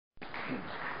As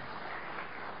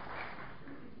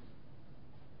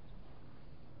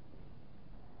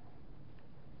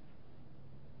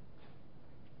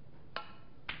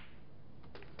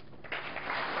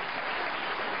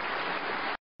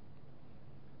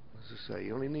I say,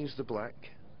 he only needs the black.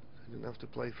 He didn't have to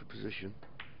play for position.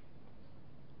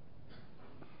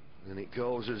 And it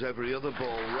goes as every other ball,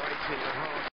 right in the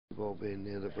heart. The ball being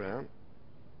near the brown.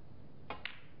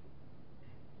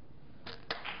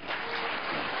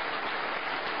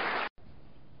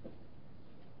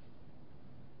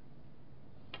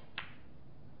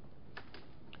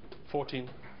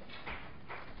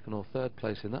 And all third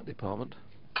place in that department.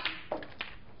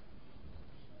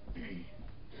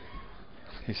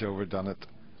 He's overdone it.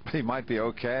 He might be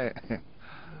okay.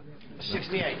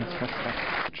 68.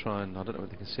 Try and, I don't know if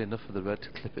they can see enough of the red to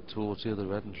clip it towards the other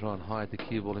red and try and hide the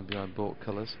cue ball in behind baulk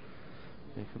colours.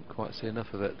 You couldn't quite see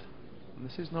enough of it. And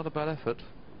this is not a bad effort.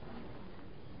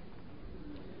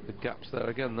 The gap's there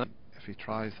again though. If he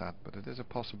tries that, but it is a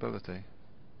possibility.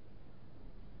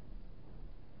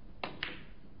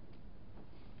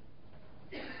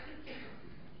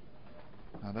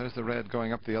 Now there's the red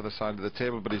going up the other side of the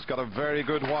table, but he's got a very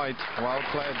good white. Well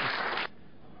played.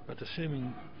 But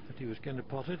assuming that he was going to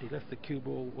pot it, he left the cue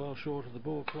ball well short of the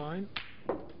baulk line.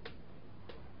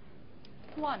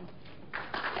 1.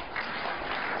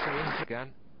 So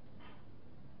Again.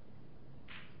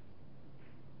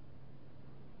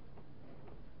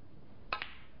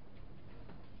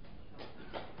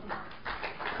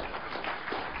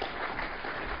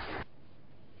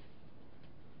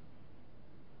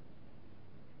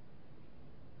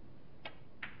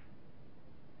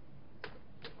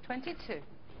 Twenty-two.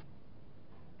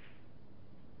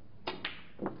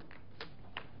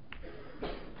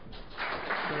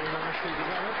 very nicely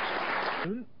developed.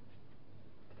 1.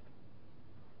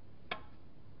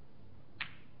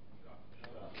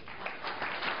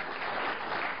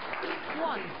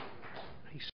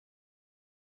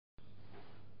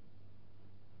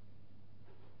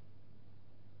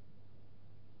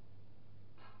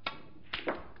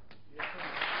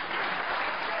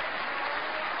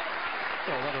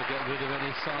 Well, that'll get rid of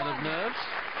any sign of nerves.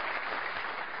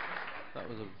 That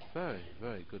was a very,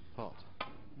 very good pot.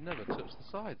 Never touched the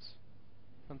sides.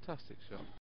 Fantastic shot.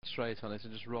 Straight on it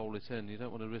and just roll it in. You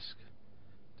don't want to risk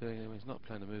doing anything. He's not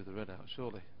playing to move the red out,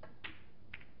 surely.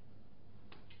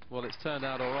 Well, it's turned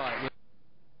out all right.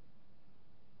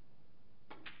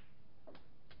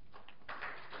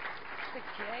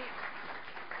 68.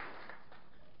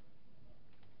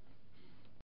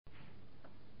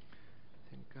 I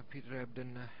think Peter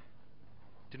Ebden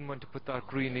didn't want to put that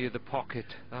green near the pocket.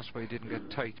 That's why he didn't get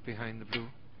tight behind the blue.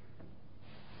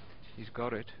 He's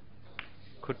got it.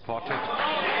 Could pot it.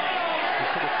 He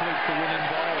could have fluked the winning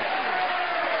ball.